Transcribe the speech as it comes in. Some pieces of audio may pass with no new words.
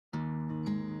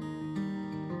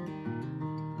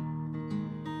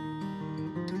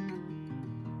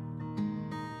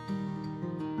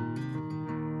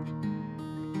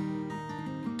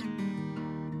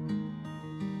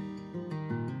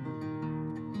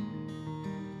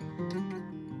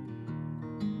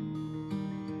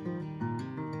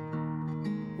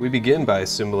We begin by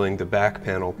assembling the back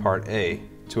panel Part A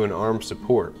to an arm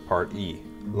support Part E,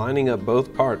 lining up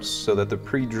both parts so that the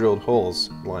pre-drilled holes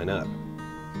line up.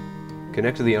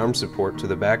 Connect the arm support to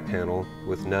the back panel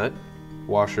with nut,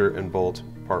 washer, and bolt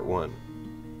Part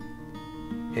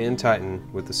 1. Hand tighten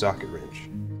with the socket wrench.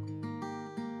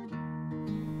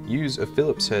 Use a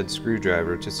Phillips head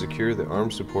screwdriver to secure the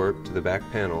arm support to the back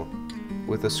panel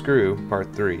with a screw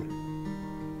Part 3.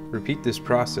 Repeat this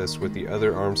process with the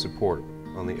other arm support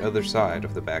on the other side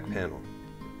of the back panel.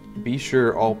 Be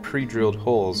sure all pre-drilled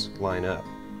holes line up.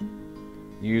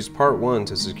 Use Part 1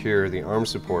 to secure the arm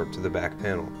support to the back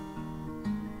panel.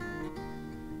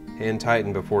 Hand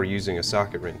tighten before using a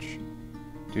socket wrench.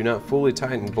 Do not fully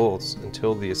tighten bolts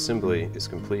until the assembly is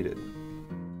completed.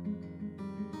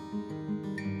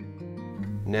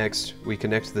 Next, we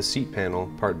connect the seat panel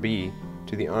Part B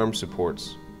to the arm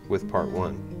supports with Part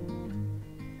 1.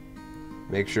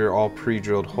 Make sure all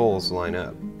pre-drilled holes line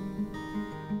up.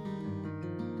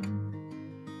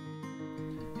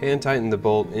 Hand tighten the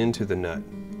bolt into the nut,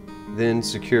 then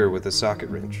secure with a socket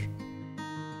wrench.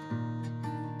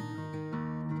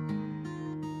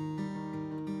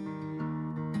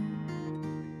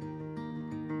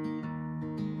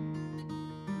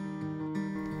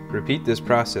 Repeat this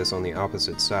process on the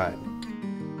opposite side.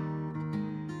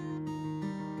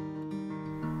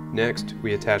 Next,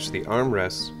 we attach the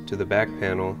armrests to the back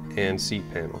panel and seat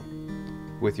panel.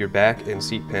 With your back and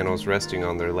seat panels resting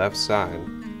on their left side,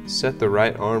 set the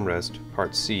right armrest,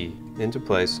 Part C, into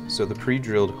place so the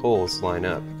pre-drilled holes line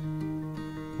up.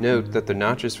 Note that the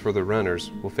notches for the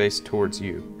runners will face towards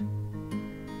you.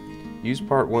 Use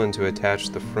Part 1 to attach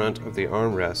the front of the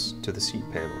armrests to the seat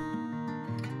panel.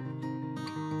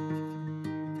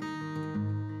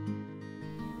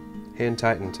 Hand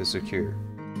tighten to secure.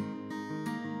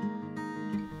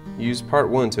 Use Part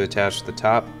 1 to attach the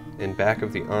top and back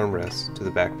of the armrests to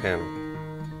the back panel.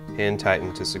 Hand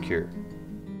tighten to secure.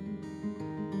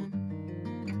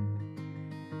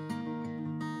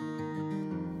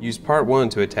 Use Part 1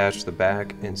 to attach the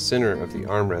back and center of the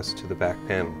armrest to the back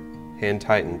panel. Hand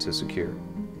tighten to secure.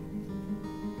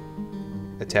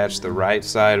 Attach the right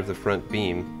side of the front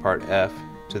beam, Part F,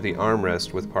 to the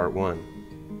armrest with Part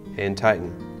 1. Hand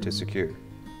tighten to secure.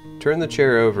 Turn the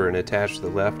chair over and attach the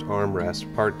left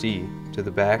armrest, Part D, to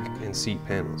the back and seat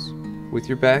panels. With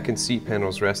your back and seat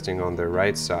panels resting on their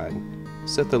right side,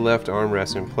 set the left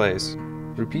armrest in place.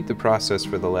 Repeat the process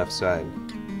for the left side.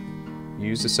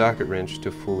 Use the socket wrench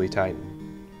to fully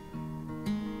tighten.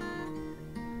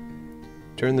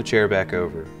 Turn the chair back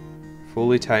over.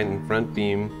 Fully tighten front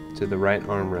beam to the right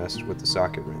armrest with the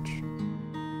socket wrench.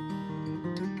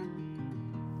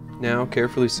 Now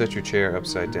carefully set your chair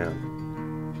upside down.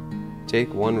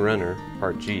 Take one runner,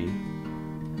 Part G.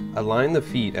 Align the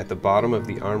feet at the bottom of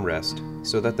the armrest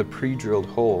so that the pre-drilled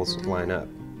holes line up.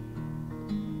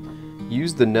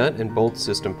 Use the nut and bolt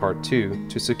system Part 2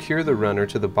 to secure the runner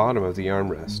to the bottom of the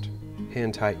armrest.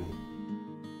 Hand tighten.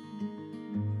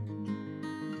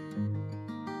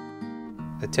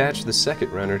 Attach the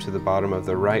second runner to the bottom of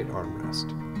the right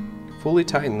armrest. Fully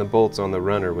tighten the bolts on the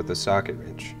runner with the socket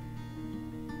wrench.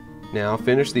 Now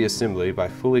finish the assembly by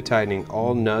fully tightening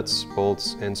all nuts,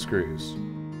 bolts, and screws.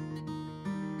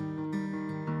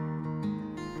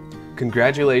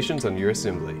 Congratulations on your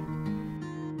assembly!